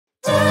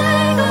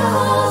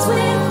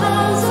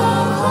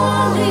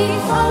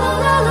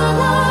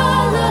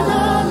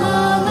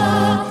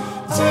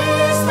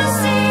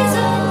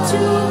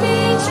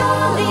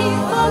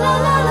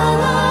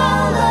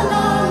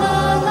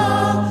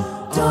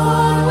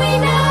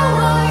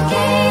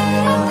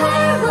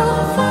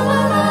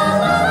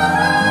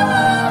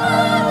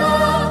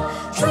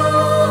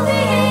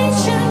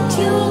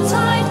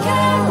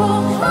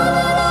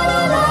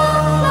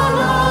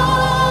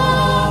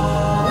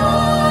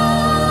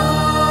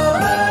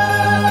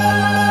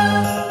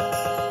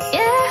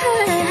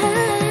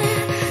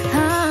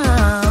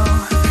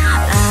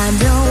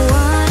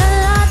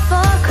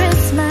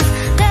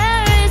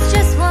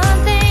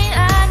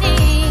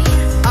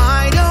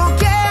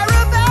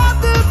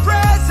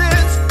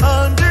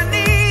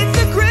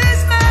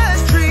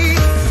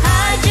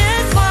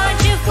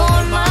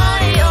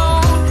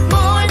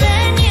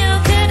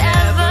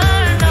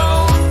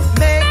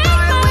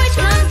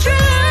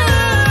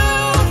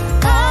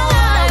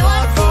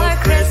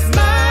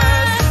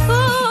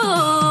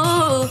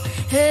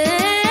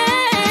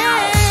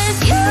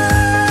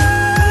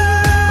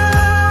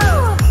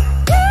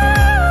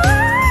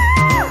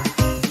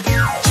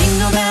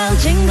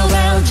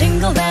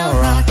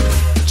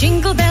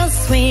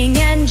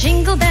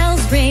jingle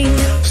bells ring.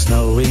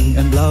 Snowing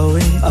and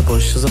blowing are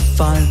bushels of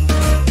fun.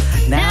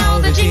 Now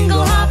the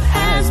jingle hop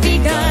has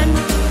begun.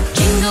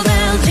 Jingle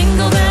bell,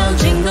 jingle bell,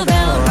 jingle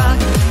bell rock.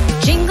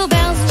 Jingle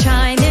bells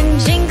chime in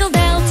jingle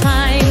bell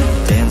time.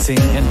 Dancing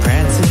and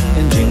prancing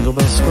in Jingle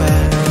Bell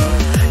Square,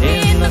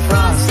 In the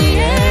frosty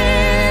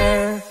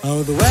air.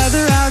 Oh, the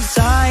weather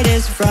outside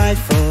is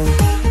frightful,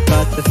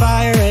 but the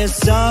fire is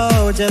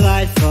so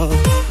delightful.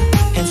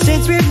 And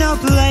since we've no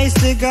place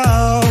to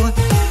go,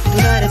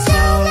 let it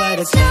snow, let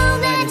it snow,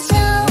 let it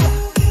snow.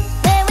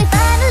 When we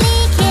finally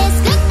kiss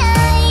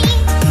goodnight,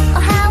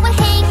 oh how I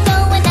hate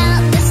going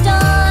out the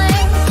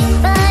storm.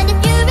 But if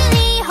you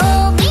really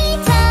hold me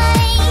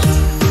tight,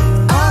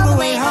 all the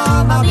way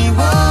home I'll be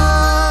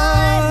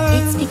warm.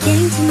 it's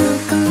beginning to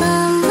look a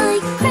lot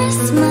like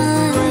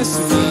Christmas.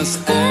 Christmas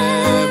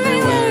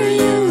everywhere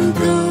you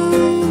go.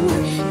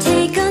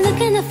 Take a look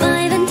in the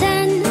 5 and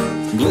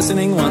 10,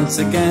 glistening once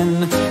again.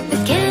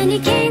 with candy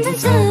canes and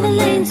silver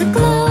lanes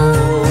aglow.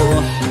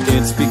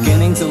 It's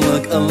beginning to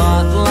look a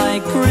lot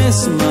like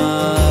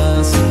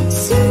Christmas.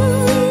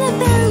 Soon the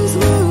bells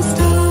will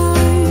start,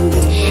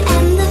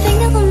 and the thing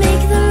that will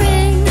make the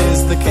ring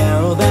Is the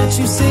carol that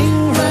you sing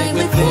right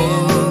within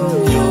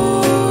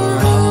your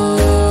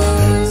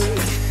heart.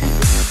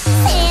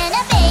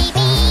 Santa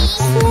baby,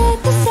 slip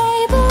the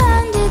sable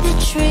under the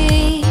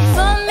tree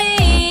For me,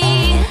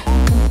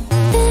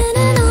 been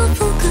an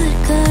awful good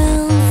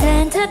girl,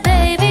 Santa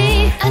baby,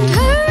 and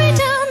hurry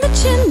down the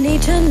chimney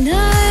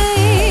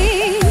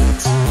tonight.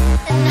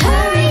 and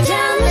hurry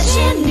down the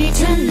chimney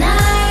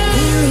tonight.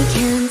 Really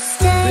can't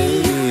stay,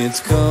 Baby, it's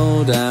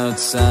cold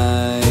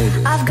outside.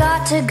 I've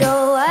got to go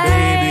away.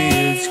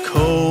 Baby, it's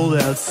cold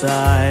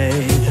outside.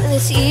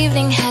 This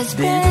evening has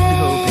Been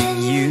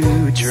hoping been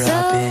you'd drop so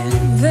in.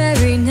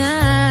 very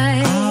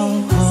nice.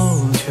 I'll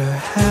hold your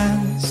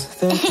hands,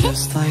 they're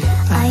just like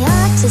I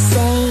ought to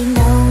say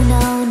no,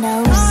 no, no,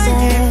 sir.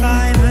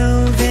 I'm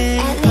moving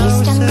At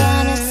least I'm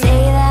gonna say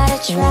that I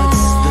tried.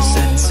 What's the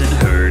sense in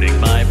hurting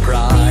my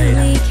pride?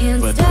 We can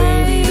But stay.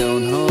 baby,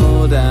 don't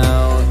hold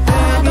out. Ah,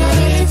 but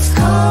it's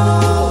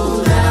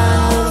cold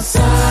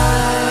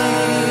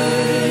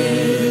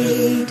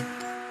outside.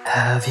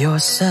 Have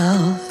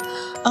yourself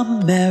a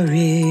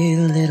merry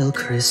little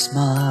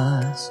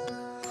Christmas.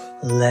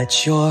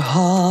 Let your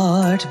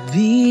heart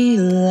be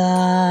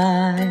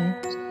light.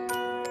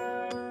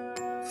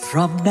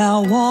 From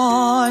now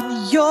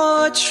on,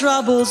 your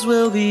troubles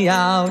will be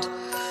out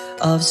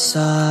of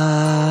sight.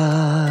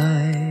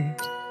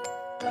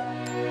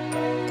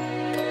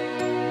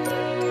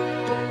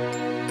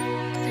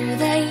 Through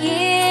the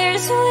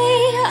years we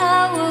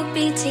all will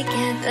be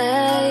together,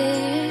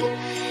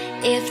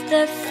 if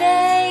the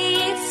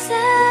fates allow.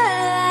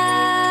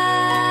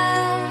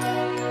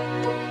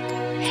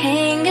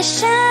 Hang a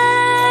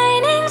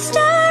shining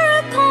star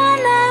upon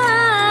the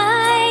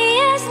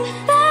highest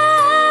bough,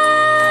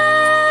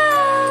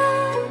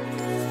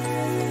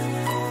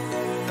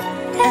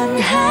 And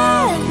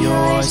have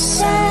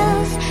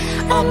yourself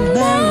a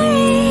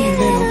merry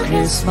little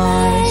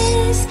Christmas.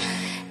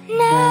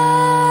 now.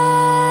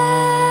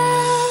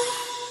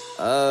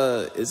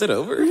 Is it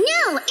over?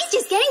 No, it's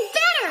just getting